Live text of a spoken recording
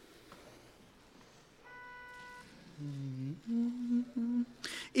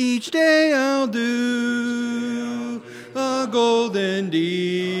Each day I'll do a golden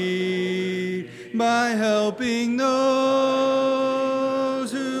deed by helping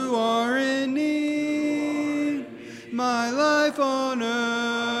those who are in need. My life on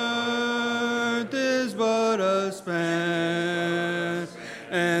earth is but a span,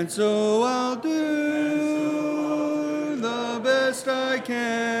 and so I'll do the best I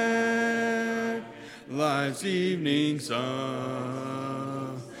can. Life's evening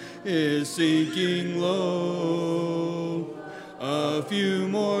sun is sinking low. A few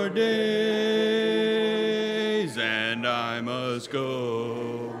more days and I must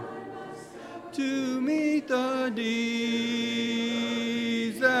go to meet the deeds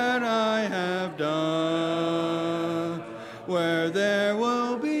that I have done, where there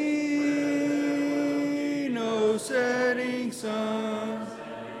will be no setting sun.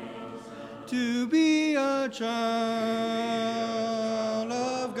 To be a child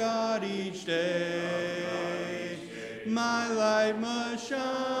of God each day, my light must shine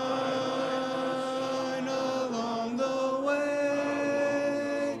along the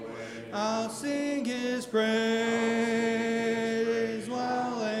way. I'll sing His praise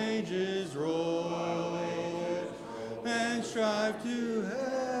while ages roll, and strive to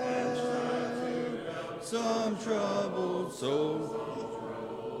help some troubled soul.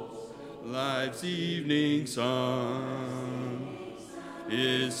 Life's evening sun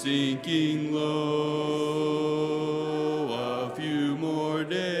is sinking low. A few more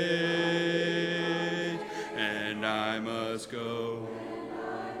days and I must go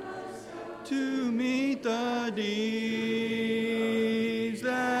to meet the deeds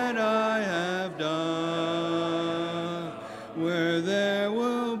that I have done, where there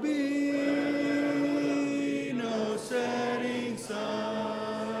will be no setting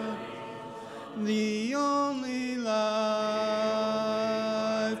sun. The only life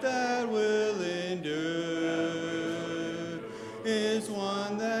that will endure is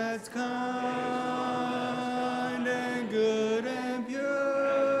one that's kind and good and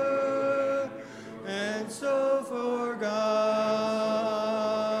pure. And so for God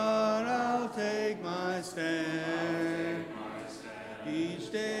I'll take my stand.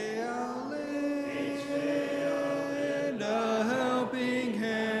 Each day I'll lend a helping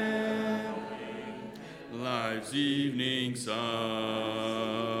hand. Life's evening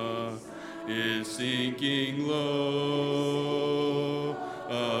sun is sinking low.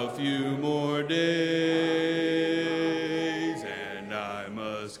 A few more days and I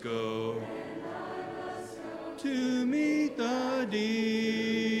must go to meet the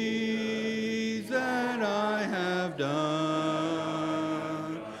deeds that I have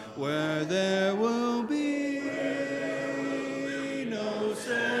done, where there will be no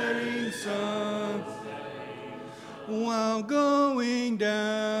setting sun. While going down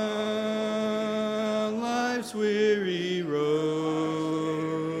life's weary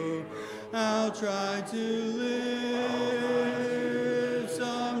road, I'll try to lift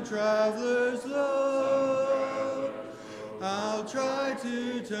some traveler's load. I'll try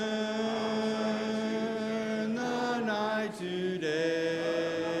to turn the night to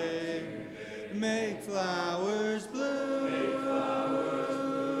day, make flowers bloom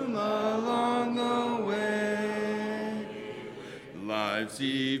along the way. Life's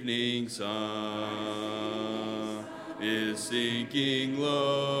evening sun is sinking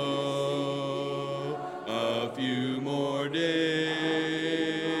low. A few more days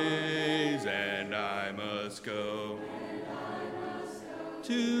and I must go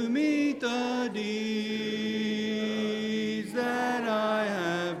to meet the deeds that I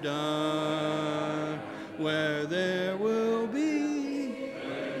have done, where there will be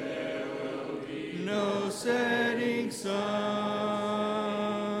no setting sun.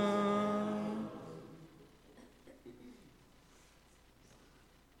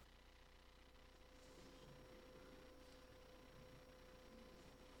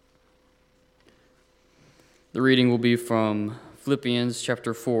 The reading will be from Philippians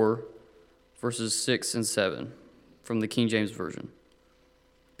chapter 4, verses 6 and 7, from the King James Version.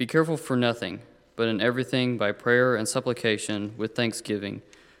 Be careful for nothing, but in everything by prayer and supplication with thanksgiving,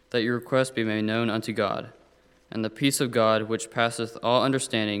 that your requests be made known unto God. And the peace of God, which passeth all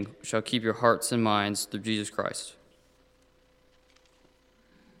understanding, shall keep your hearts and minds through Jesus Christ.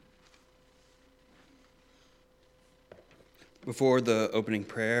 Before the opening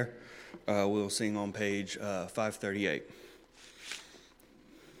prayer, we'll sing on page 538.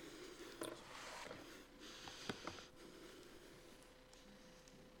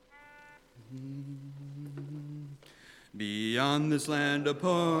 Beyond this land of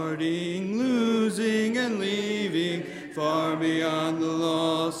parting, losing and leaving, far beyond the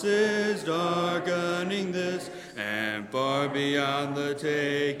losses darkening this, and far beyond the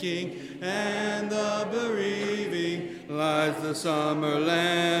taking and the bereaving lies the summer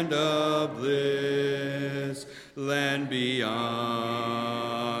land of bliss. Land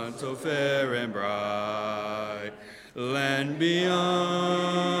beyond, so fair and bright, land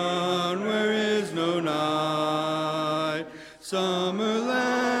beyond, where is no night. Summer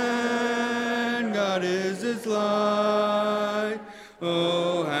land, God is its light.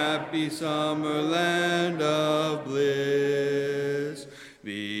 Oh, happy summer land of bliss.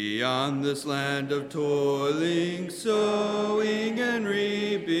 Beyond this land of toiling, sowing and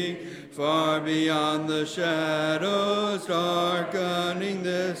reaping, far beyond the shadows darkening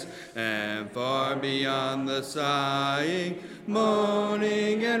this, and far beyond the sighing,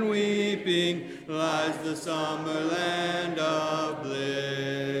 moaning and weeping, lies the summer land of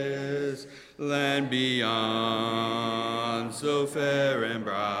bliss. Land beyond, so fair and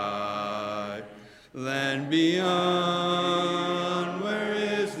bright, land beyond, where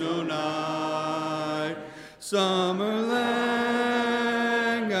is no night. Summer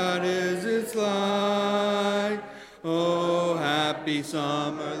land, God is its light. Oh, happy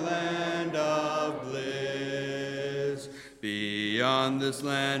summer land of bliss. Beyond this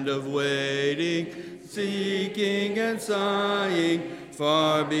land of waiting, seeking and sighing,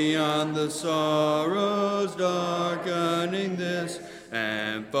 far beyond the sorrows darkening this,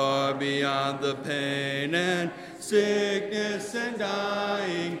 and far beyond the pain and sickness and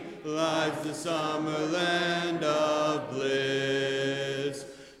dying, lies the summer land of bliss.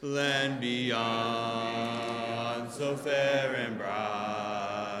 Land beyond, so fair and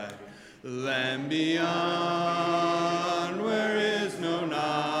bright, land beyond, where is no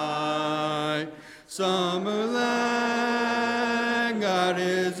night. Summer land, God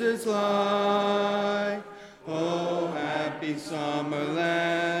is its light. Oh, happy summer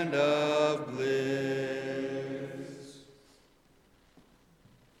land of bliss.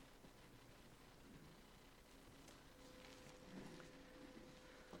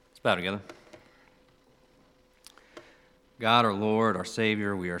 Let's bow together. God, our Lord, our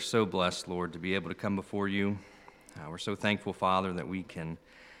Savior, we are so blessed, Lord, to be able to come before you. We're so thankful, Father, that we can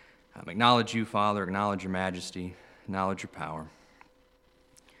acknowledge you, Father, acknowledge your majesty, acknowledge your power.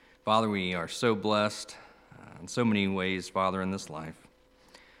 Father, we are so blessed in so many ways, Father, in this life.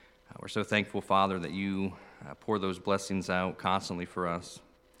 We're so thankful, Father, that you pour those blessings out constantly for us.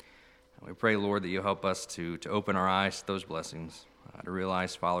 We pray, Lord, that you help us to open our eyes to those blessings, to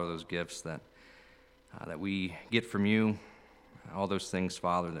realize, Father, those gifts that we get from you, all those things,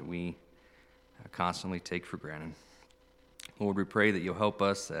 Father, that we constantly take for granted. Lord, we pray that you'll help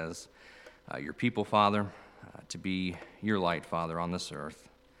us as your people, Father, to be your light, Father, on this earth.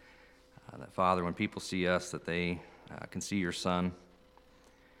 That, Father, when people see us, that they can see your Son,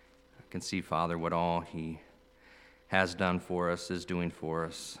 can see, Father, what all he has done for us, is doing for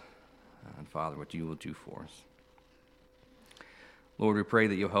us, and, Father, what you will do for us. Lord, we pray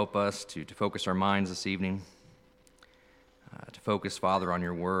that you'll help us to focus our minds this evening, to focus, Father, on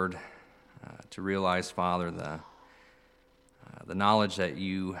your word, to realize, Father, the knowledge that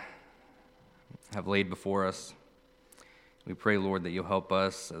you have laid before us. We pray, Lord, that you'll help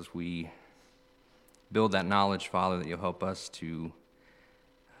us as we build that knowledge, Father, that you'll help us to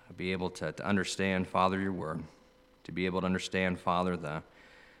be able to understand, Father, your word, to be able to understand, Father, the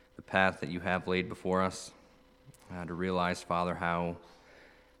path that you have laid before us, to realize, Father, how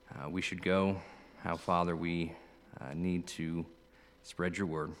we should go, how, Father, we need to spread your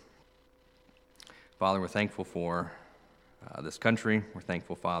word. Father, we're thankful for this country. We're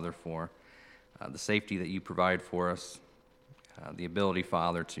thankful, Father, for the safety that you provide for us, the ability,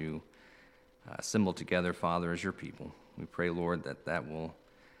 Father, to assemble together, Father, as your people. We pray, Lord, that will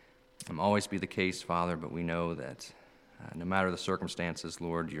always be the case, Father, but we know that no matter the circumstances,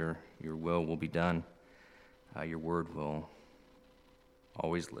 Lord, your will be done. Your word will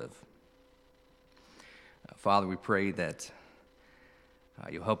always live. Father, we pray that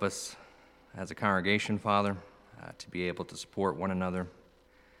you'll help us as a congregation, Father, to be able to support one another,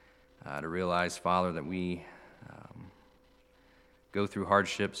 to realize, Father, that we go through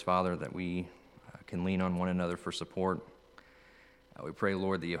hardships, Father, that we can lean on one another for support. We pray,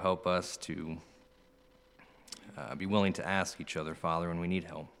 Lord, that you help us to be willing to ask each other, Father, when we need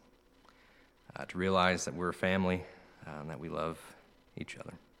help, to realize that we're a family and that we love each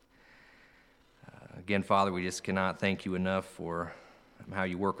other. Again, Father, we just cannot thank you enough for how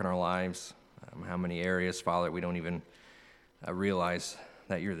you work in our lives, how many areas, Father, we don't even realize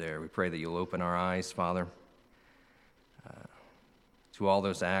that you're there. We pray that you'll open our eyes, Father, to all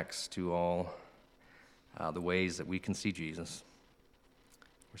those acts, to all the ways that we can see Jesus.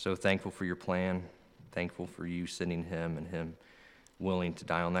 We're so thankful for your plan, thankful for you sending him and him willing to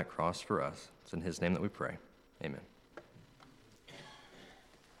die on that cross for us. It's in his name that we pray. Amen.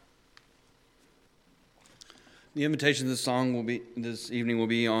 The invitation to this song this evening will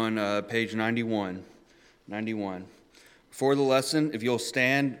be on page 91. 91. For the lesson, if you'll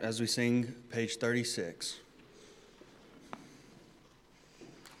stand as we sing page 36.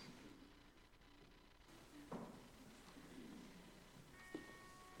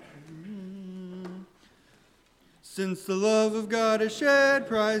 Since the love of God has shed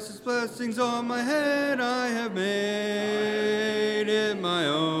priceless blessings on my head, I have made it my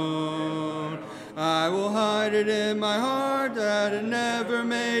own. I will hide it in my heart that it never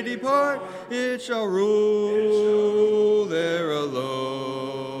may depart. It shall rule there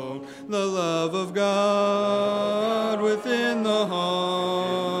alone. The love of God within the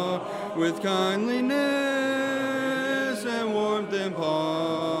heart, with kindliness and warmth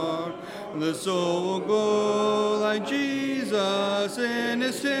impart. The soul will glow like Jesus in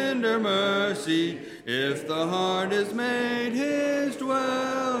his tender mercy, if the heart is made his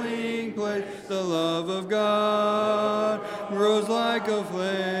dwelling place. The love of God grows like a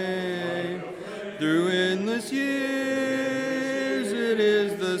flame. Through endless years it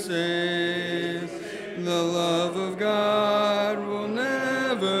is the same. The love of God will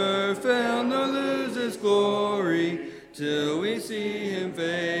never fail nor lose its glory, till we see him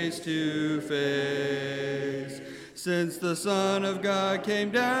face to face. Since the Son of God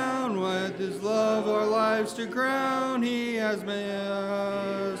came down with his love our lives to crown, he has made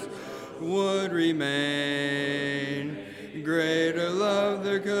us would remain. Greater love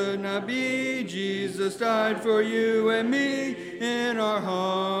there could not be. Jesus died for you and me. In our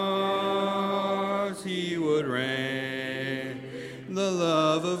hearts he would reign. The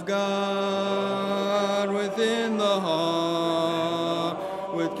love of God within the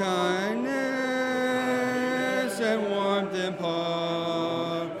heart, with kindness and warmth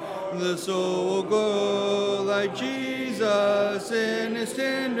impart. The soul will glow like Jesus in his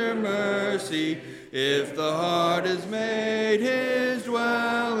tender mercy, if the heart is made his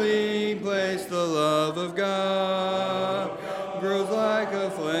dwelling place. The love of God grows like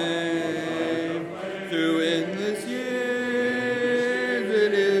a flame. Through endless years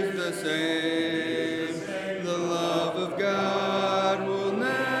it is the same. The love of God will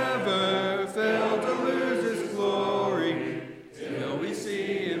never fail to lose its glory, till we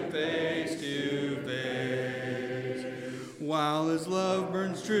see him face to face. While his love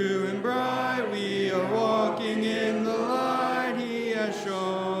burns true and bright, we are walking in the light. He has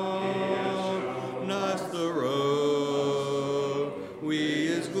shown us the road we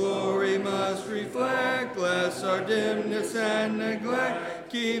his glory must reflect, lest our dimness and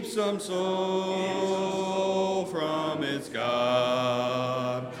neglect keep some soul from its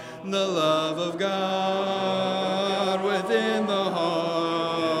God. The love of God within the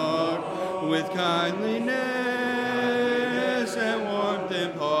heart, with kindliness and warmth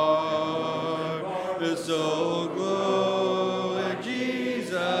impart. The soul glow like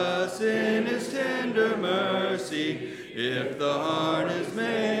Jesus in his tender mercy, if the heart is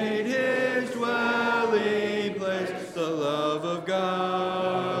made his dwelling place. The love of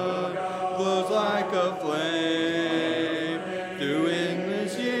God glows like a flame. Through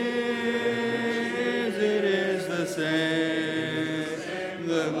endless years it is the same.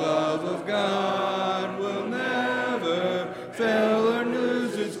 The love of God will never fail or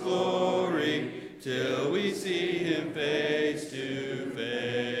lose its glory, till we see him face to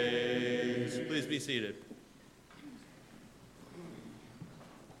face. Please be seated.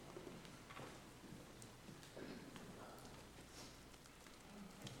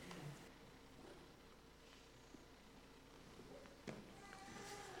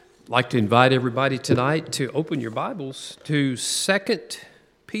 I'd like to invite everybody tonight to open your Bibles to 2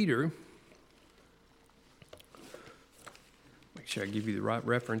 Peter. Make sure I give you the right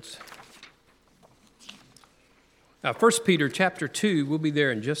reference. 1 Peter chapter 2, we'll be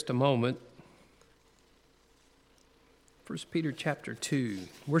there in just a moment. 1 Peter chapter 2.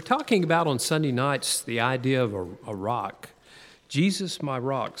 We're talking about on Sunday nights the idea of a rock. Jesus, my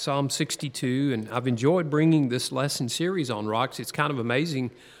rock, Psalm 62, and I've enjoyed bringing this lesson series on rocks. It's kind of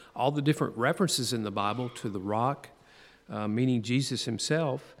amazing, all the different references in the Bible to the rock, meaning Jesus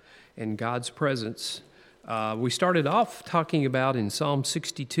himself and God's presence. We started off talking about in Psalm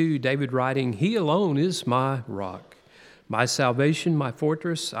 62, David writing, "He alone is my rock, my salvation, my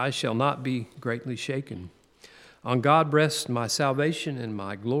fortress, I shall not be greatly shaken. On God rests my salvation and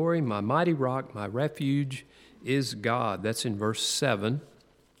my glory, my mighty rock, my refuge is God." That's in verse 7.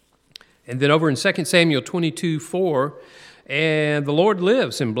 And then over in 2 Samuel 22:4, and the Lord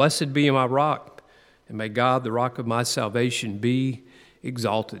lives, and blessed be my rock, and may God, the rock of my salvation, be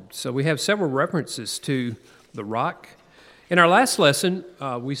exalted. So we have several references to the rock. In our last lesson,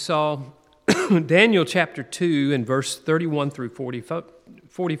 we saw Daniel chapter 2 and verse 31 through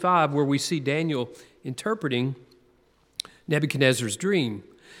 45, where we see Daniel interpreting Nebuchadnezzar's dream.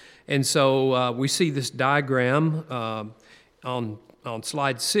 And so we see this diagram on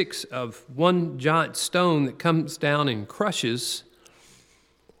slide 6 of one giant stone that comes down and crushes.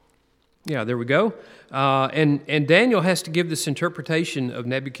 Yeah, there we go. And Daniel has to give this interpretation of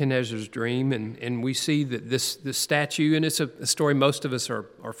Nebuchadnezzar's dream, and we see that this statue, and it's a story most of us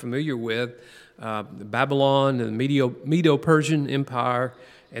are familiar with, Babylon and the Medo-Persian Empire,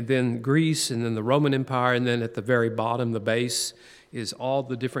 and then Greece, and then the Roman Empire, and then at the very bottom, the base, is all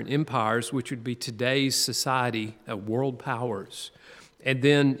the different empires, which would be today's society of world powers. And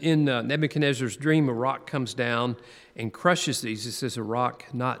then in Nebuchadnezzar's dream, a rock comes down and crushes these. This is a rock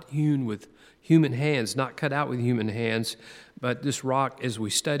not hewn with human hands, not cut out with human hands, but this rock, as we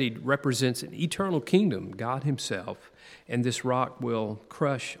studied, represents an eternal kingdom, God himself, and this rock will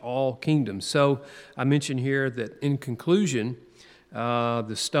crush all kingdoms. So I mentioned here that in conclusion,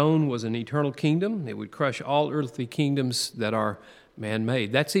 the stone was an eternal kingdom. It would crush all earthly kingdoms that are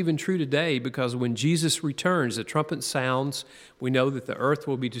man-made. That's even true today, because when Jesus returns, the trumpet sounds, we know that the earth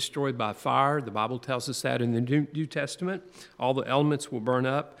will be destroyed by fire. The Bible tells us that in the New Testament. All the elements will burn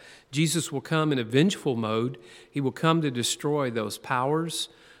up. Jesus will come in a vengeful mode. He will come to destroy those powers,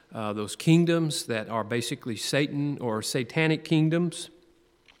 those kingdoms that are basically Satan or satanic kingdoms.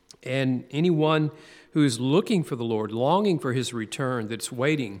 And anyone who is looking for the Lord, longing for his return, that's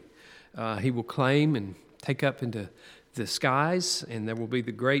waiting, he will claim and take up into the skies, and there will be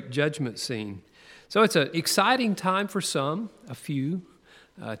the great judgment scene. So it's an exciting time for some, a few,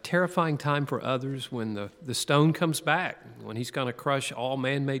 terrifying time for others when the stone comes back, when he's going to crush all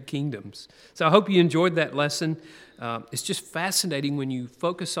man-made kingdoms. So I hope you enjoyed that lesson. It's just fascinating when you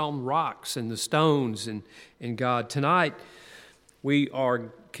focus on rocks and the stones and God. Tonight, we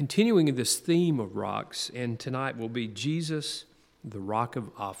are continuing this theme of rocks, and tonight will be Jesus, the rock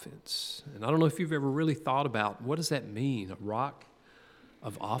of offense. And I don't know if you've ever really thought about what does that mean, a rock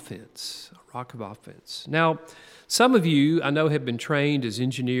of offense, a rock of offense. Now, some of you I know have been trained as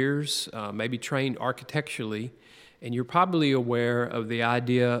engineers, maybe trained architecturally, and you're probably aware of the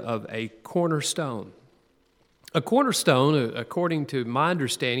idea of a cornerstone. A cornerstone, according to my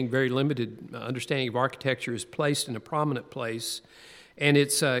understanding, very limited understanding of architecture, is placed in a prominent place, and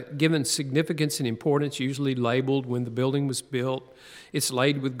it's given significance and importance, usually labeled when the building was built. It's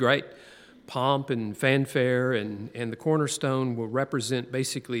laid with great pomp and fanfare, and the cornerstone will represent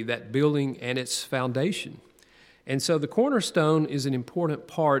basically that building and its foundation. And so the cornerstone is an important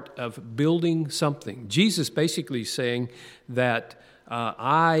part of building something. Jesus basically saying that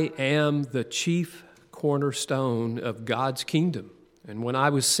I am the chief cornerstone of God's kingdom. And when I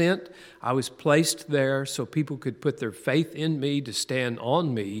was sent, I was placed there so people could put their faith in me to stand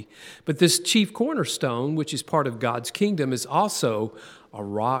on me. But this chief cornerstone, which is part of God's kingdom, is also a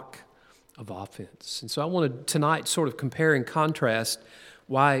rock of offense. And so I want to tonight sort of compare and contrast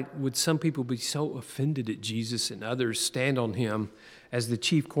why would some people be so offended at Jesus and others stand on him as the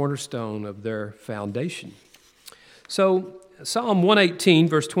chief cornerstone of their foundation. So Psalm 118,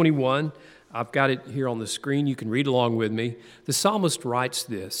 verse 21, I've got it here on the screen. You can read along with me. The psalmist writes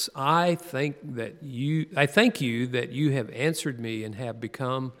this: I thank you that you have answered me and have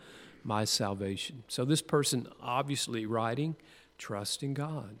become my salvation. So this person obviously writing, trust in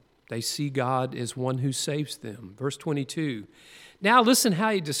God. They see God as one who saves them. Verse 22. Now listen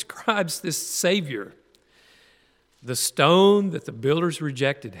how he describes this Savior. The stone that the builders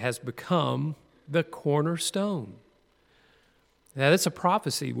rejected has become the cornerstone. Now, that's a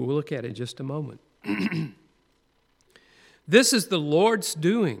prophecy we'll look at in just a moment. This is the Lord's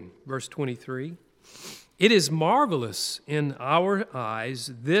doing, verse 23. It is marvelous in our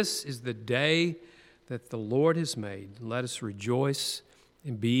eyes. This is the day that the Lord has made. Let us rejoice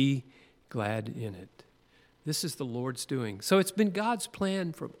and be glad in it. This is the Lord's doing. So it's been God's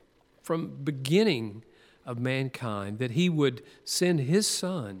plan from beginning of mankind that he would send his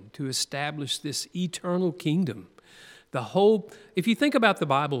Son to establish this eternal kingdom. If you think about the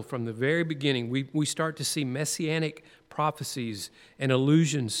Bible from the very beginning, we start to see messianic prophecies and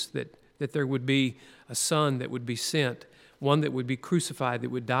allusions that there would be a son that would be sent, one that would be crucified,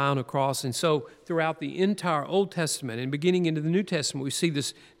 that would die on a cross. And so throughout the entire Old Testament and beginning into the New Testament, we see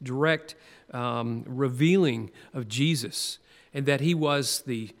this direct revealing of Jesus and that he was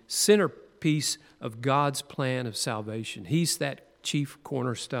the centerpiece of God's plan of salvation. He's that chief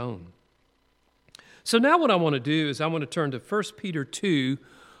cornerstone. So now what I want to do is I want to turn to 1 Peter 2,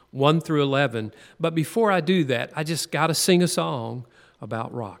 1 through 11. But before I do that, I just got to sing a song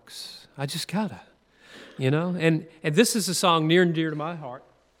about rocks. I just got to, And this is a song near and dear to my heart.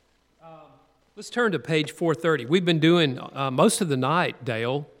 Let's turn to page 430. We've been doing most of the night,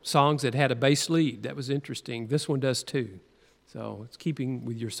 Dale, songs that had a bass lead. That was interesting. This one does too. So it's keeping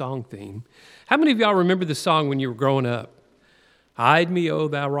with your song theme. How many of y'all remember the song when you were growing up? Hide me, O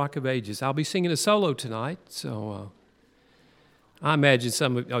thou rock of ages. I'll be singing a solo tonight. So I imagine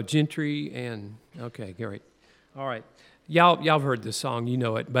some of Gentry and, okay, great. All right. Y'all have heard this song. You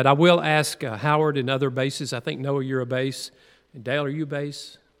know it. But I will ask Howard and other basses. I think, Noah, you're a bass. And Dale, are you a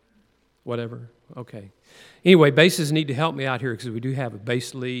bass? Whatever. Okay. Anyway, basses need to help me out here because we do have a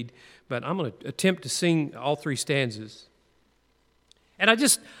bass lead. But I'm going to attempt to sing all three stanzas. And I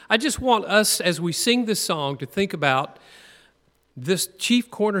just want us, as we sing this song, to think about this chief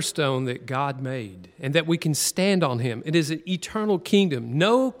cornerstone that God made and that we can stand on him. It is an eternal kingdom.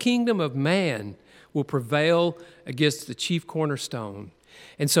 No kingdom of man will prevail against the chief cornerstone.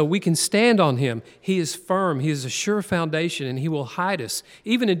 And so we can stand on him. He is firm. He is a sure foundation, and he will hide us,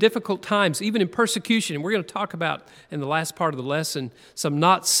 even in difficult times, even in persecution. And we're going to talk about, in the last part of the lesson, some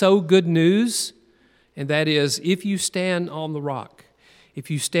not so good news, and that is, if you stand on the rock, if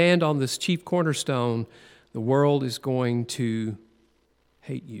you stand on this chief cornerstone, the world is going to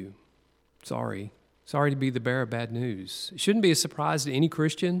hate you. Sorry to be the bearer of bad news. It shouldn't be a surprise to any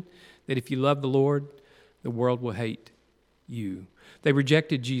Christian that if you love the Lord, the world will hate you. They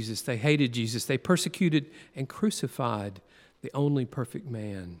rejected Jesus. They hated Jesus. They persecuted and crucified the only perfect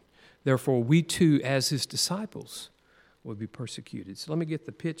man. Therefore, we too, as his disciples, will be persecuted. So let me get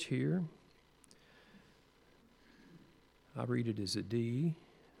the pitch here. I read it as a D.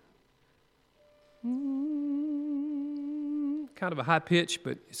 Kind of a high pitch,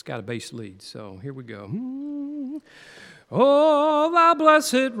 but it's got a bass lead. So here we go. Oh, thou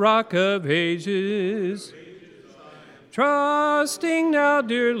blessed rock of ages, trusting now,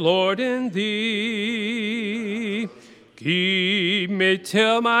 dear Lord, in thee. Keep me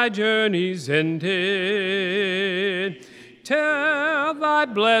till my journey's ended, till thy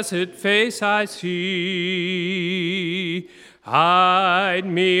blessed face I see. Hide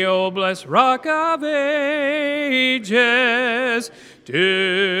me, O blessed rock of ages,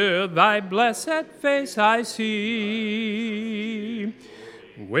 till thy blessed face I see.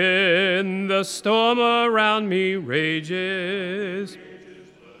 When the storm around me rages,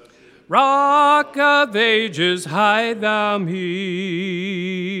 Rock of ages, hide thou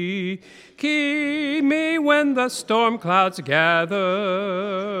me. Keep me when the storm clouds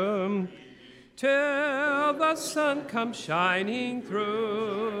gather, till the sun comes shining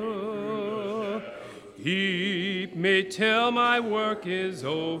through. Keep me till my work is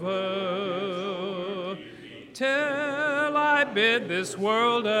over, till I bid this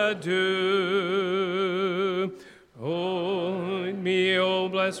world adieu. Hold me, O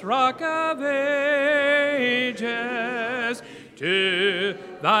blessed rock of ages, to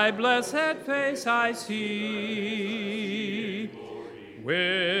thy blessed face I see.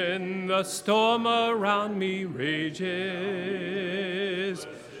 When the storm around me rages,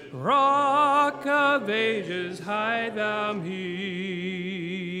 Rock of ages, hide thou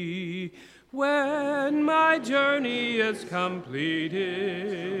me. When my journey is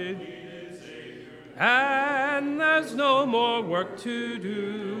completed, and there's no more work to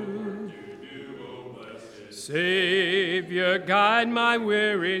do, Savior, guide my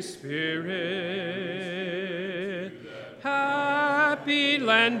weary spirit. Happy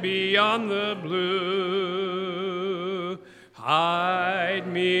land beyond the blue. Hide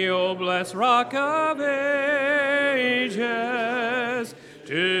me, O blessed rock of ages,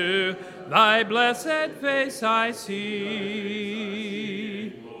 to thy blessed face I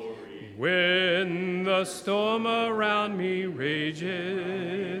see. When the storm around me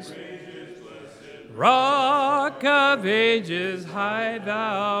rages, Rock of ages, hide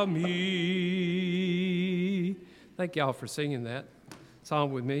thou me. Thank y'all for singing that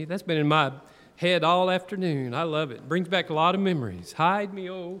song with me. That's been in my head all afternoon. I love it. Brings back a lot of memories. Hide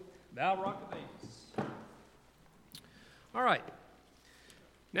me, O thou rock of ages. All right.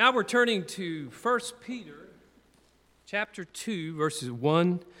 Now we're turning to 1 Peter chapter 2, verses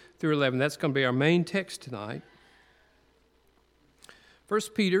 1 through 11. That's going to be our main text tonight. 1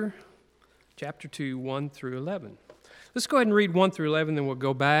 Peter chapter 2, 1 through 11. Let's go ahead and read 1 through 11, then we'll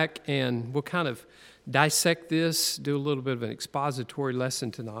go back and we'll kind of dissect this, do a little bit of an expository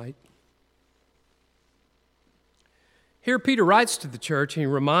lesson tonight. Here Peter writes to the church and he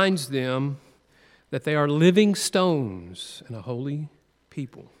reminds them that they are living stones and a holy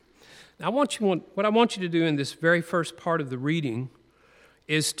people. Now, what I want you to do in this very first part of the reading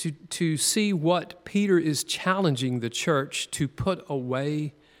is to see what Peter is challenging the church to put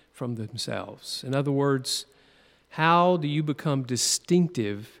away from themselves. In other words, how do you become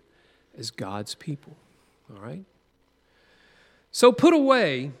distinctive as God's people? All right? So put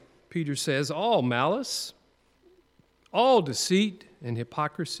away, Peter says, all malice, all deceit and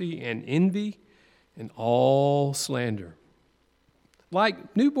hypocrisy and envy and all slander.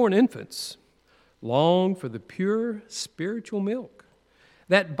 Like newborn infants, long for the pure spiritual milk,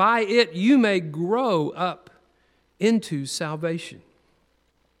 that by it you may grow up into salvation,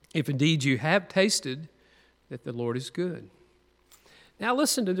 if indeed you have tasted that the Lord is good. Now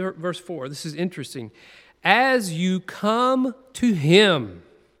listen to verse 4. This is interesting. As you come to him,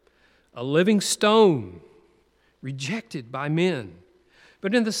 a living stone, rejected by men,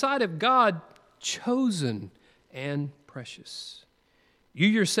 but in the sight of God, chosen and precious. You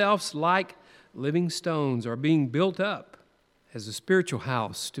yourselves, like living stones, are being built up as a spiritual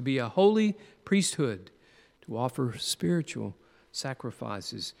house to be a holy priesthood, to offer spiritual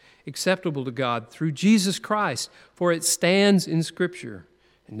sacrifices acceptable to God through Jesus Christ, for it stands in Scripture.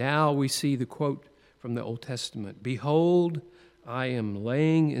 And now we see the quote from the Old Testament, "Behold, I am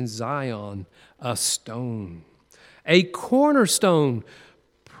laying in Zion a stone, a cornerstone,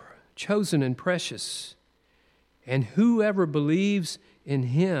 chosen and precious, and whoever believes in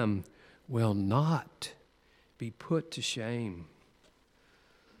him will not be put to shame."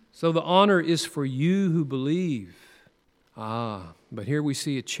 So the honor is for you who believe. But here we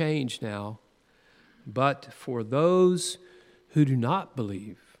see a change now. But for those who do not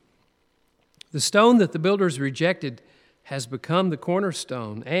believe, the stone that the builders rejected has become the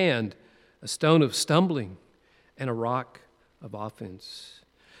cornerstone and a stone of stumbling and a rock of offense.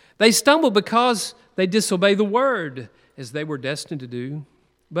 They stumble because they disobey the word, as they were destined to do.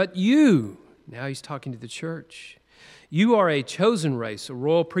 But you, now he's talking to the church, you are a chosen race, a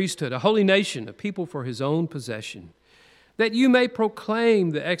royal priesthood, a holy nation, a people for his own possession, that you may proclaim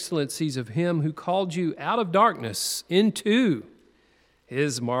the excellencies of him who called you out of darkness into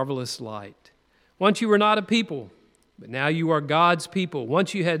his marvelous light. Once you were not a people, but now you are God's people.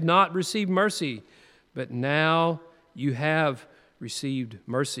 Once you had not received mercy, but now you have received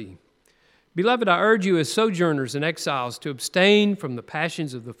mercy. Beloved, I urge you as sojourners and exiles to abstain from the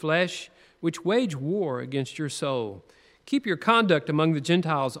passions of the flesh, which wage war against your soul. Keep your conduct among the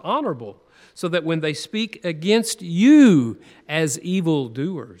Gentiles honorable, so that when they speak against you as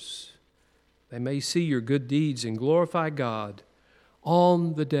evildoers, they may see your good deeds and glorify God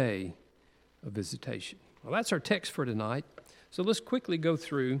on the day of visitation. Well, that's our text for tonight. So let's quickly go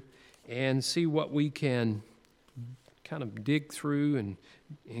through and see what we can kind of dig through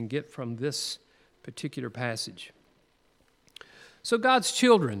and get from this particular passage. So God's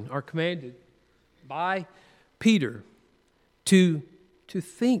children are commanded by Peter to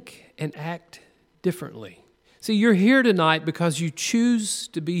think and act differently. See, you're here tonight because you choose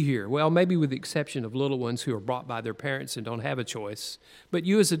to be here. Well, maybe with the exception of little ones who are brought by their parents and don't have a choice. But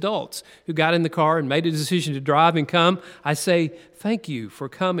you as adults who got in the car and made a decision to drive and come, I say thank you for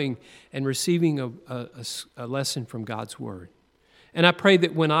coming and receiving a lesson from God's Word. And I pray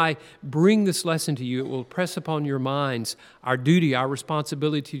that when I bring this lesson to you, it will press upon your minds our duty, our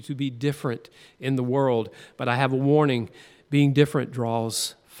responsibility to be different in the world. But I have a warning, being different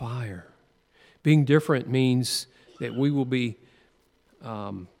draws fire. Being different means that we will be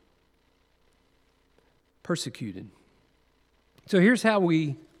persecuted. So here's how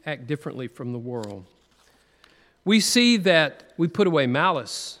we act differently from the world. We see that we put away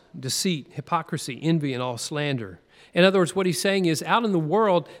malice, deceit, hypocrisy, envy, and all slander. In other words, what he's saying is out in the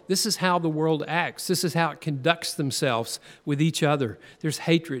world, this is how the world acts. This is how it conducts themselves with each other. There's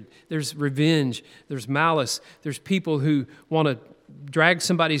hatred, there's revenge, there's malice, there's people who want to drag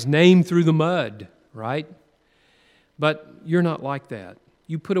somebody's name through the mud, right? But you're not like that.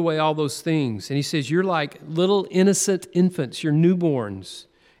 You put away all those things. And he says you're like little innocent infants, you're newborns,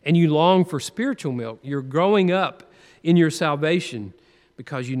 and you long for spiritual milk. You're growing up in your salvation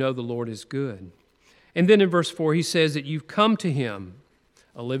because you know the Lord is good. And then in verse 4, he says that you've come to him,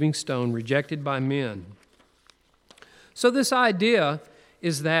 a living stone rejected by men. So this idea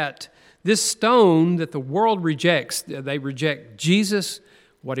is that this stone that the world rejects, they reject Jesus,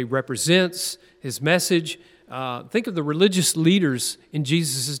 what he represents, his message. Think of the religious leaders in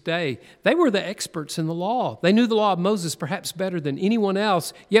Jesus' day. They were the experts in the law. They knew the law of Moses perhaps better than anyone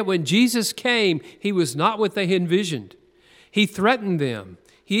else. Yet when Jesus came, he was not what they envisioned. He threatened them.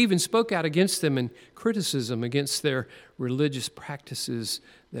 He even spoke out against them in criticism against their religious practices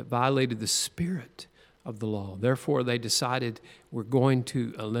that violated the spirit of the law. Therefore, they decided, we're going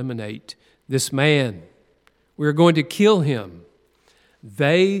to eliminate this man. We're going to kill him.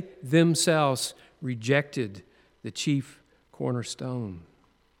 They themselves rejected the chief cornerstone.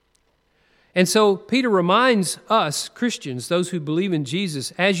 And so Peter reminds us, Christians, those who believe in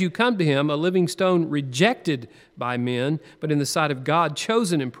Jesus, as you come to him, a living stone rejected by men, but in the sight of God,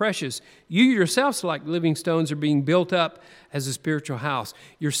 chosen and precious, you yourselves, like living stones, are being built up as a spiritual house.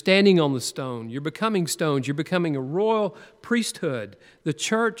 You're standing on the stone. You're becoming stones. You're becoming a royal priesthood. The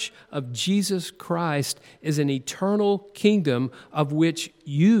church of Jesus Christ is an eternal kingdom of which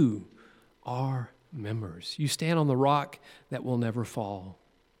you are members. You stand on the rock that will never fall.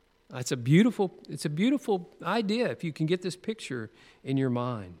 It's a beautiful idea if you can get this picture in your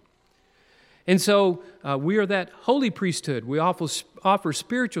mind. And so we are that holy priesthood. We offer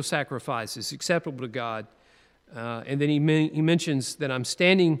spiritual sacrifices acceptable to God. And then he mentions that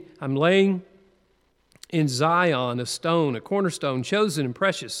I'm laying in Zion a stone, a cornerstone, chosen and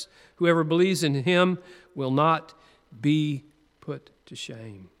precious. Whoever believes in him will not be put to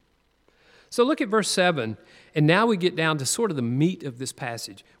shame. So look at verse 7, and now we get down to sort of the meat of this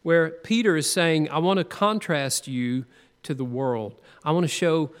passage, where Peter is saying, I want to contrast you to the world. I want to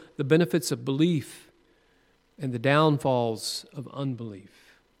show the benefits of belief and the downfalls of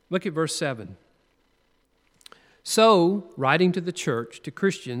unbelief. Look at verse 7. So, writing to the church, to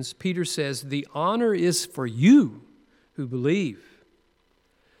Christians, Peter says, the honor is for you who believe.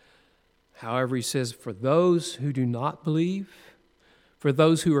 However, he says, for those who do not believe, for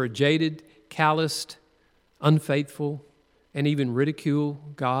those who are jaded, calloused, unfaithful, and even ridicule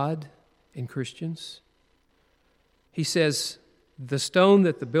God and Christians. He says, the stone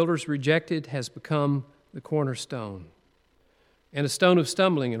that the builders rejected has become the cornerstone, and a stone of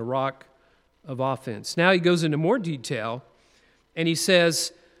stumbling and a rock of offense. Now he goes into more detail, and he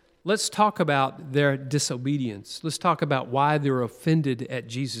says, let's talk about their disobedience. Let's talk about why they're offended at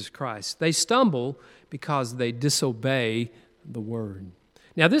Jesus Christ. They stumble because they disobey the word.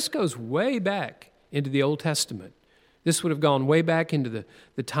 Now, this goes way back into the Old Testament. This would have gone way back into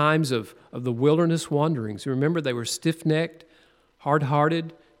the times of the wilderness wanderings. Remember, they were stiff-necked,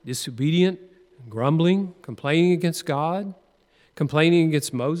 hard-hearted, disobedient, grumbling, complaining against God, complaining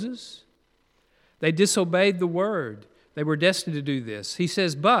against Moses. They disobeyed the word. They were destined to do this. He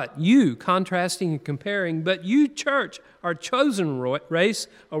says, but you, contrasting and comparing, but you, church, are a chosen race,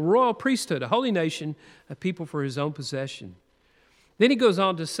 a royal priesthood, a holy nation, a people for his own possession. Then he goes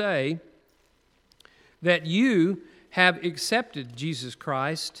on to say that you have accepted Jesus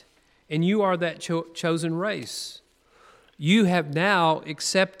Christ, and you are that chosen race. You have now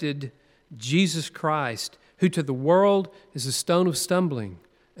accepted Jesus Christ, who to the world is a stone of stumbling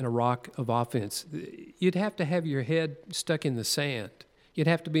and a rock of offense. You'd have to have your head stuck in the sand. You'd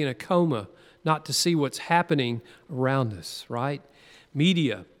have to be in a coma not to see what's happening around us, right?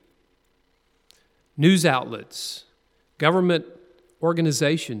 Media, news outlets, government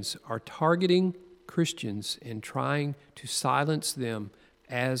organizations are targeting Christians and trying to silence them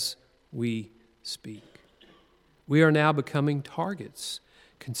as we speak. We are now becoming targets.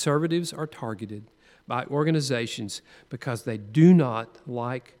 Conservatives are targeted by organizations because they do not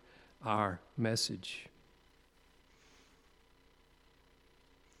like our message.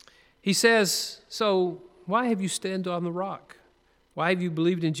 He says, so why have you stood on the rock? Why have you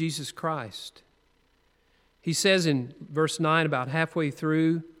believed in Jesus Christ? He says in verse 9, about halfway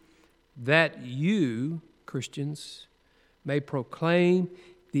through, that you, Christians, may proclaim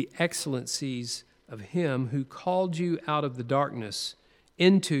the excellencies of him who called you out of the darkness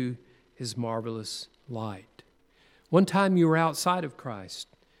into his marvelous light. One time you were outside of Christ,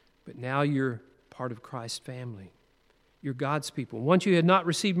 but now you're part of Christ's family. You're God's people. Once you had not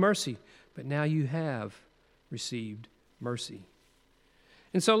received mercy, but now you have received mercy.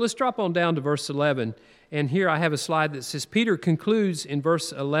 And so let's drop on down to verse 11. And here I have a slide that says, Peter concludes in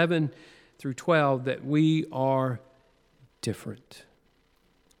verse 11 through 12 that we are different.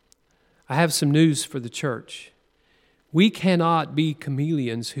 I have some news for the church. We cannot be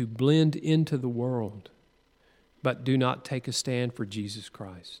chameleons who blend into the world, but do not take a stand for Jesus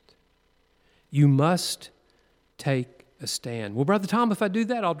Christ. You must take a stand. Well, Brother Tom, if I do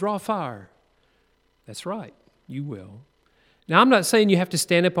that, I'll draw fire. That's right, you will. Now, I'm not saying you have to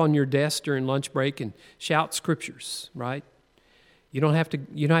stand up on your desk during lunch break and shout scriptures, right? You don't have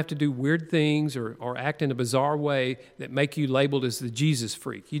to do weird things or act in a bizarre way that make you labeled as the Jesus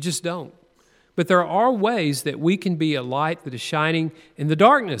freak. You just don't. But there are ways that we can be a light that is shining in the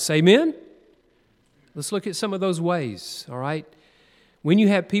darkness. Amen? Let's look at some of those ways, all right? When you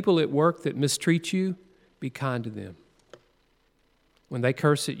have people at work that mistreat you, be kind to them. When they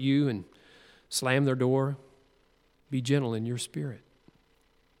curse at you and slam their door, be gentle in your spirit.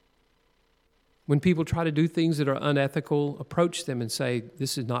 When people try to do things that are unethical, approach them and say,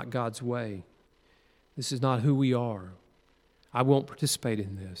 this is not God's way. This is not who we are. I won't participate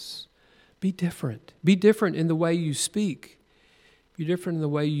in this. Be different. Be different in the way you speak. Be different in the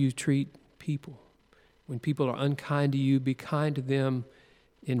way you treat people. When people are unkind to you, be kind to them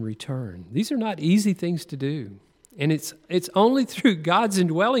in return. These are not easy things to do. And it's only through God's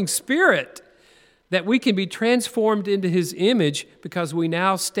indwelling Spirit that we can be transformed into His image, because we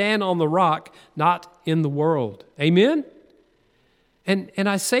now stand on the rock, not in the world. Amen? And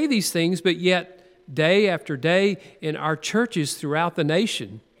I say these things, but yet day after day in our churches throughout the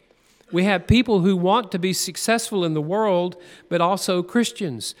nation, we have people who want to be successful in the world, but also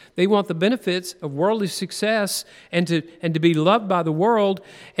Christians. They want the benefits of worldly success and to be loved by the world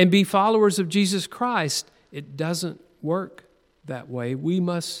and be followers of Jesus Christ. It doesn't work that way. We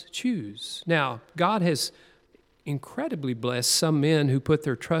must choose. Now, God has incredibly blessed some men who put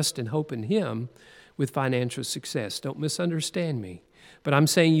their trust and hope in Him with financial success. Don't misunderstand me. But I'm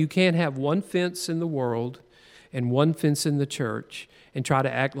saying you can't have one fence in the world and one fence in the church and try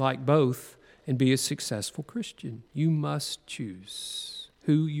to act like both and be a successful Christian. You must choose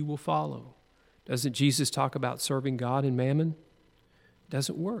who you will follow. Doesn't Jesus talk about serving God and mammon? It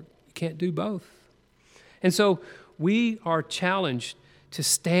doesn't work. You can't do both. And so we are challenged to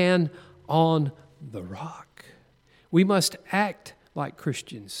stand on the rock. We must act like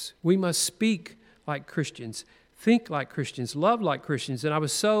Christians. We must speak like Christians, think like Christians, love like Christians. And I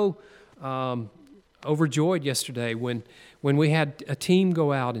was so overjoyed yesterday when we had a team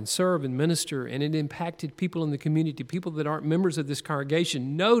go out and serve and minister, and it impacted people in the community. People that aren't members of this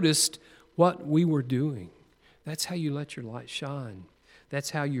congregation noticed what we were doing. That's how you let your light shine. That's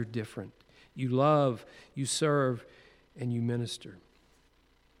how you're different. You love, you serve, and you minister.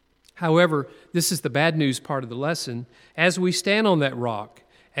 However, this is the bad news part of the lesson. As we stand on that rock,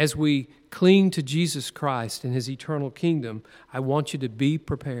 as we cling to Jesus Christ and His eternal kingdom, I want you to be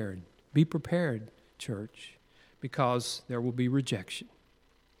prepared. Be prepared, church, because there will be rejection.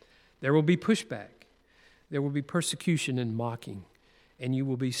 There will be pushback. There will be persecution and mocking, and you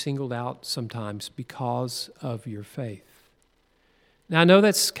will be singled out sometimes because of your faith. Now, I know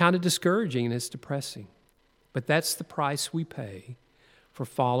that's kind of discouraging and it's depressing, but that's the price we pay for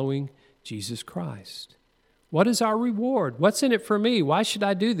following Jesus Christ. What is our reward? What's in it for me? Why should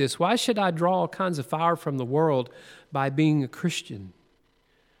I do this? Why should I draw all kinds of fire from the world by being a Christian?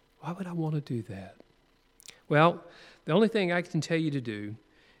 Why would I want to do that? Well, the only thing I can tell you to do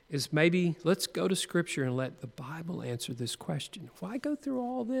is maybe let's go to Scripture and let the Bible answer this question. Why go through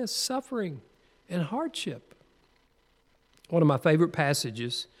all this suffering and hardship? One of my favorite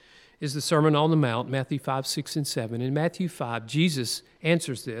passages is the Sermon on the Mount, Matthew 5, 6, and 7. In Matthew 5, Jesus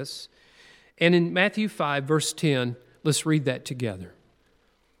answers this. And in Matthew 5, verse 10, let's read that together.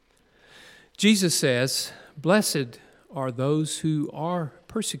 Jesus says, "Blessed are those who are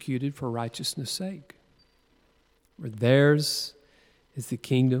persecuted for righteousness' sake, for theirs is the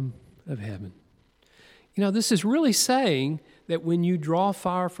kingdom of heaven." You know, this is really saying that when you draw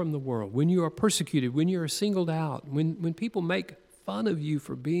fire from the world, when you are persecuted, when you are singled out, when people make fun of you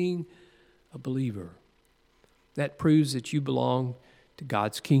for being a believer, that proves that you belong to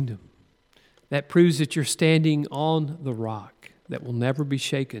God's kingdom. That proves that you're standing on the rock that will never be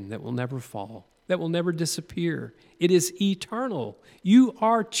shaken, that will never fall, that will never disappear. It is eternal. You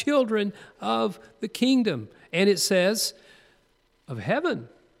are children of the kingdom. And it says, of heaven.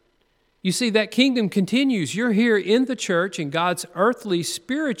 You see, that kingdom continues. You're here in the church in God's earthly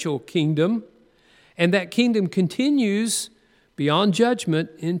spiritual kingdom, and that kingdom continues beyond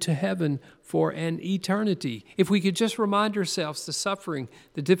judgment into heaven for an eternity. If we could just remind ourselves the suffering,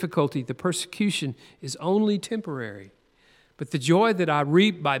 the difficulty, the persecution is only temporary. But the joy that I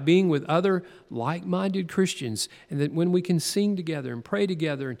reap by being with other like-minded Christians, and that when we can sing together and pray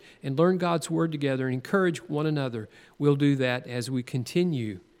together and learn God's word together and encourage one another, we'll do that as we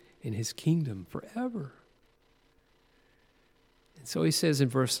continue in His kingdom forever. And so He says in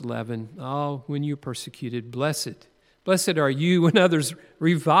verse 11, "Oh, when you're persecuted, blessed are you when others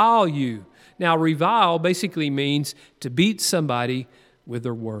revile you." Now, revile basically means to beat somebody with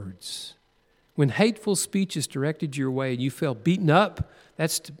their words. When hateful speech is directed your way and you feel beaten up,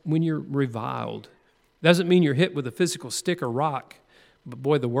 that's when you're reviled. Doesn't mean you're hit with a physical stick or rock, but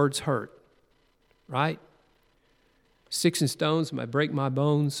boy, the words hurt, right? Sticks and stones might break my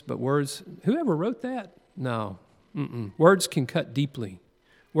bones, but words, whoever wrote that? No. Words can cut deeply.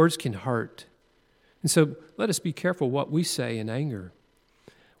 Words can hurt. And so let us be careful what we say in anger.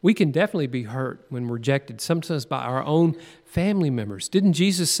 We can definitely be hurt when rejected, sometimes by our own family members. Didn't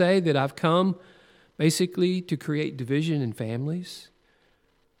Jesus say that I've come basically to create division in families?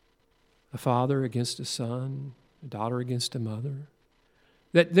 A father against a son, a daughter against a mother.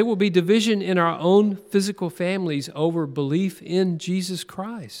 That there will be division in our own physical families over belief in Jesus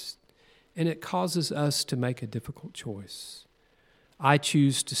Christ. And it causes us to make a difficult choice. I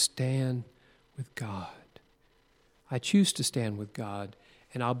choose to stand with God. I choose to stand with God,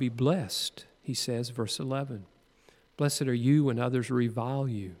 and I'll be blessed, he says, verse 11. Blessed are you when others revile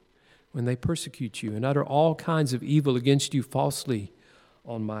you, when they persecute you and utter all kinds of evil against you falsely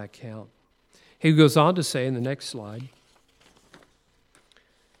on my account. He goes on to say in the next slide,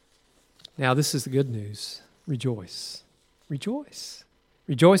 now this is the good news. Rejoice. Rejoice.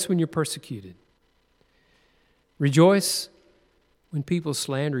 Rejoice when you're persecuted. Rejoice when people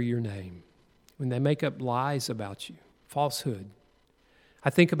slander your name, when they make up lies about you, falsehood. I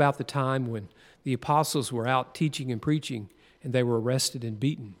think about the time when the apostles were out teaching and preaching, and they were arrested and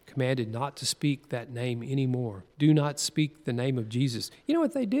beaten, commanded not to speak that name anymore. Do not speak the name of Jesus. You know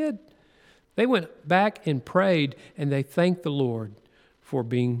what they did? They went back and prayed, and they thanked the Lord for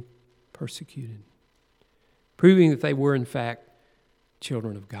being persecuted, proving that they were, in fact,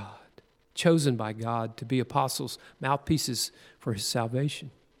 children of God, chosen by God to be apostles, mouthpieces for his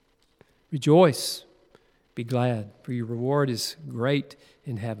salvation. Rejoice, be glad, for your reward is great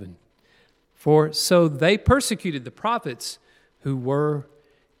in heaven. For so they persecuted the prophets who were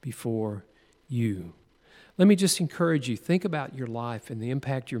before you. Let me just encourage you, think about your life and the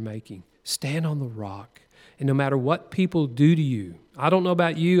impact you're making. Stand on the rock. And no matter what people do to you, I don't know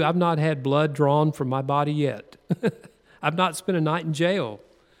about you, I've not had blood drawn from my body yet. I've not spent a night in jail.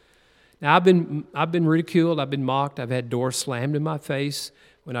 Now, I've been ridiculed, I've been mocked, I've had doors slammed in my face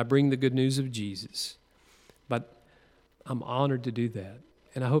when I bring the good news of Jesus. But I'm honored to do that,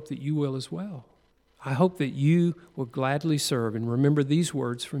 and I hope that you will as well. I hope that you will gladly serve and remember these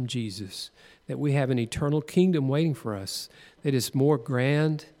words from Jesus, that we have an eternal kingdom waiting for us that is more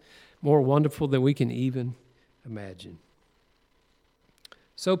grand, more wonderful than we can even imagine.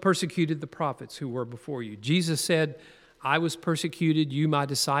 So persecuted the prophets who were before you. Jesus said, I was persecuted, you, my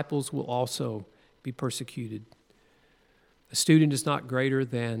disciples, will also be persecuted. A student is not greater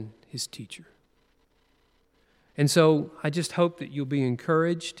than his teacher. And so I just hope that you'll be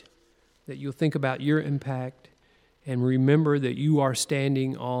encouraged, that you'll think about your impact, and remember that you are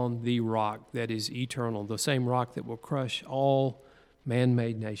standing on the rock that is eternal, the same rock that will crush all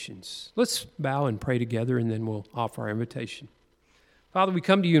man-made nations. Let's bow and pray together, and then we'll offer our invitation. Father, we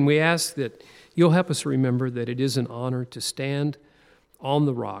come to you and we ask that you'll help us remember that it is an honor to stand on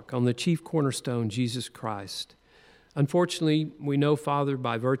the rock, on the chief cornerstone, Jesus Christ. Unfortunately, we know, Father,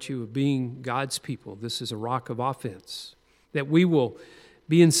 by virtue of being God's people, this is a rock of offense, that we will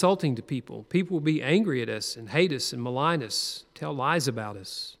be insulting to people. People will be angry at us and hate us and malign us, tell lies about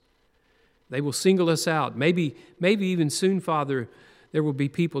us. They will single us out. Maybe even soon, Father, there will be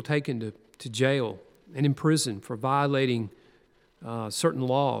people taken to jail and in prison for violating certain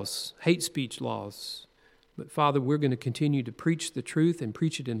laws, hate speech laws. But Father, we're going to continue to preach the truth and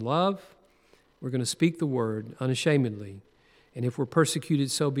preach it in love. We're going to speak the word unashamedly. And if we're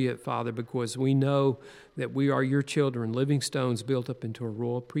persecuted, so be it, Father, because we know that we are your children, living stones built up into a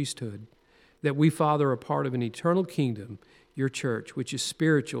royal priesthood, that we, Father, are part of an eternal kingdom, your church, which is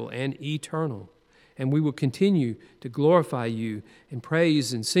spiritual and eternal. And we will continue to glorify you and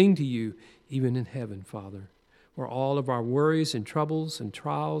praise and sing to you even in heaven, Father, where all of our worries and troubles and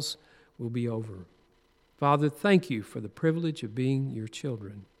trials will be over. Father, thank you for the privilege of being your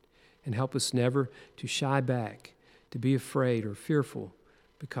children, and help us never to shy back, to be afraid or fearful,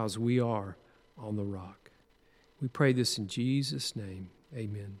 because we are on the rock. We pray this in Jesus' name.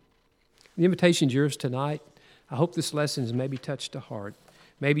 Amen. The invitation's yours tonight. I hope this lesson has maybe touched a heart.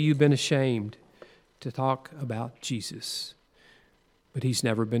 Maybe you've been ashamed to talk about Jesus, but he's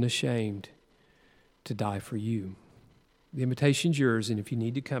never been ashamed to die for you. The invitation's yours, and if you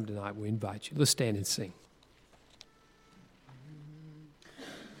need to come tonight, we invite you. Let's stand and sing.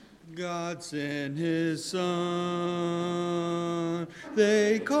 God sent his Son,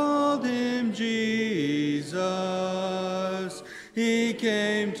 they called him Jesus. He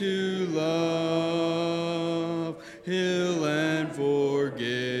came to love, heal, and forgive.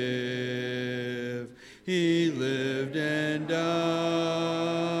 He lived and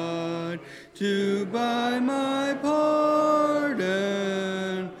died to buy my pardon.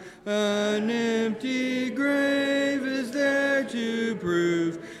 An empty grave is there to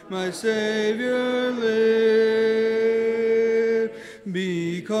prove my Savior lived.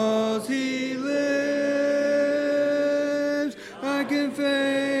 Because he lives, I can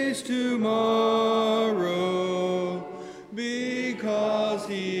face tomorrow, because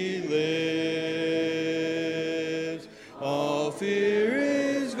he lives. All fear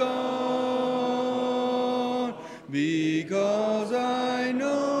is gone, because I know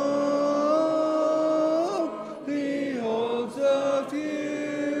he holds the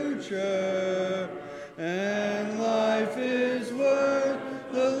future, and life is worth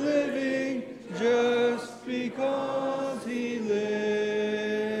the living just because he lives.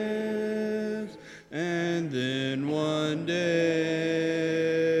 And then one day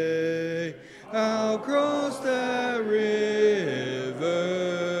I'll cross that river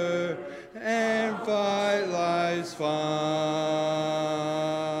and fight life's final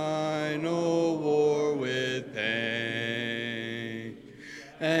war with pain.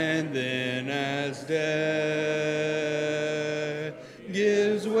 And then as death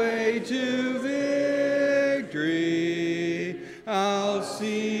gives way to victory, I'll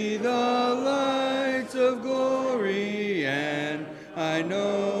see the lights of glory, and I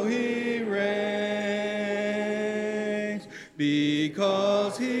know he reigns.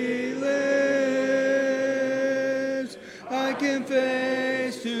 Because he lives, I can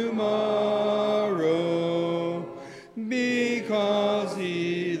face tomorrow. Because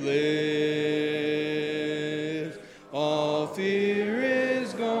he lives, all fear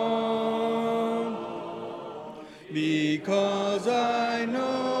is gone. Because I know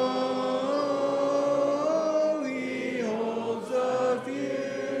he holds the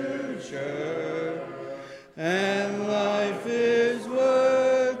future, and life is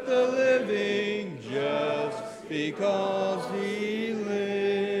worth the living just because he lives.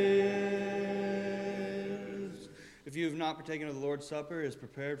 If you have not partaken of the Lord's Supper, it is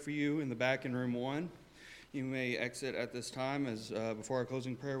prepared for you in the back in room 1. You may exit at this time as before our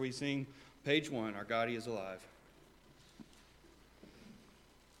closing prayer we sing page 1, Our God He is Alive.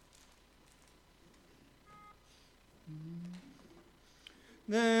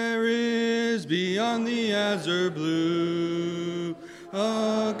 There is beyond the azure blue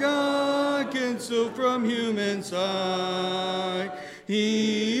a God concealed from human sight.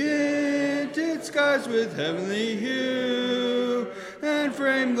 He tinted skies with heavenly hue and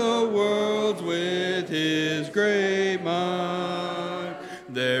framed the worlds with his great might.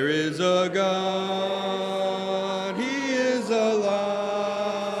 There is a God, he is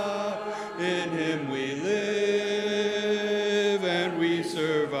alive. In him we live and we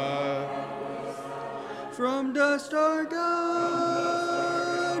survive. From dust our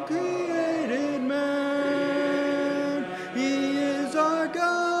God created man. He is our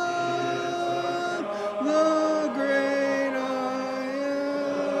God, the great I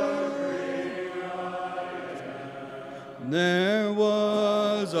am. There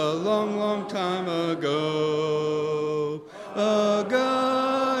was a long, long time ago a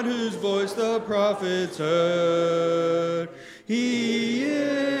God whose voice the prophets heard. He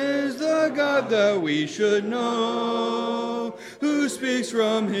is the God that we should know, who speaks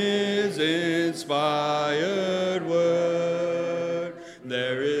from his inspired word.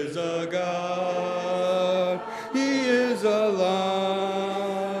 There is a God, he is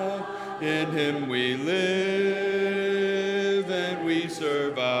alive. In him we live and we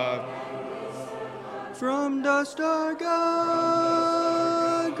survive. From dust our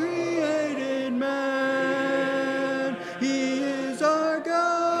God created man. He is our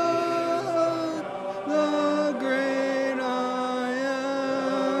God, the great I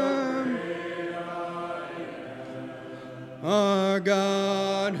am. Our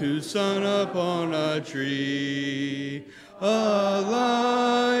God who hung upon a tree, a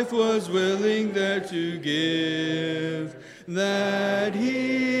life was willing there to give, that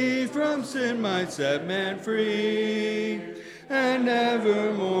he from sin might set man free, and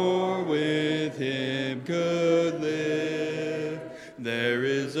evermore with him could live. There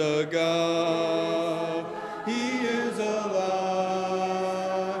is a God, he is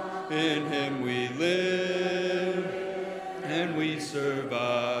alive. In him we live and we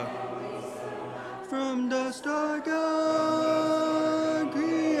survive. From dust our God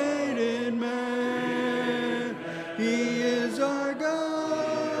created man. He is our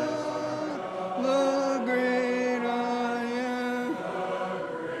God, the great I am.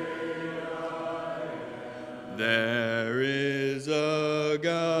 There is a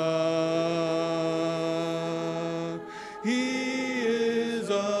God, he is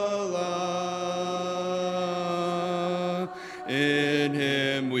alive. In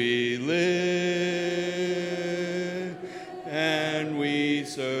him we live and we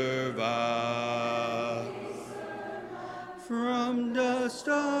survive. From dust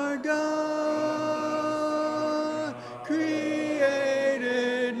our God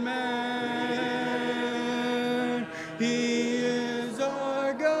created man.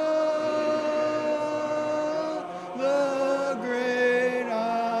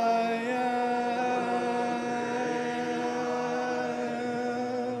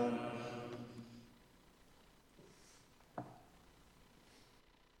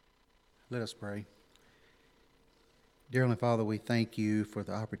 Let us pray. Dear Heavenly Father, we thank you for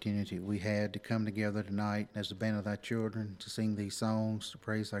the opportunity we had to come together tonight as a band of thy children to sing these songs, to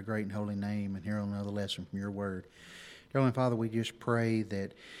praise thy great and holy name, and hear another lesson from your word. Dear Heavenly Father, we just pray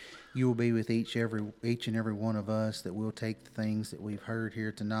that you will be with each and every one of us, that we'll take the things that we've heard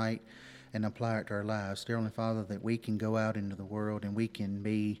here tonight and apply it to our lives. Dear Heavenly Father, that we can go out into the world and we can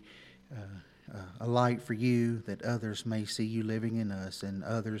be a light for you, that others may see you living in us and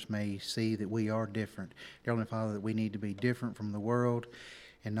others may see that we are different. Dear Heavenly Father, that we need to be different from the world.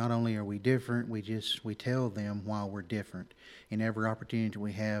 And not only are we different, we tell them why we're different. In every opportunity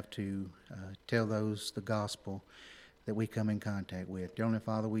we have to tell those the gospel that we come in contact with. Dear Heavenly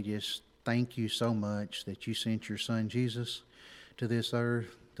Father, we just thank you so much that you sent your Son Jesus to this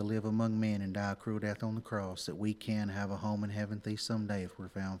earth to live among men and die a cruel death on the cross, that we can have a home in heaven someday if we're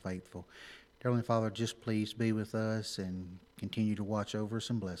found faithful. Dear Heavenly Father, just please be with us and continue to watch over us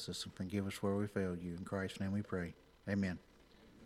and bless us and forgive us where we failed you. In Christ's name we pray. Amen.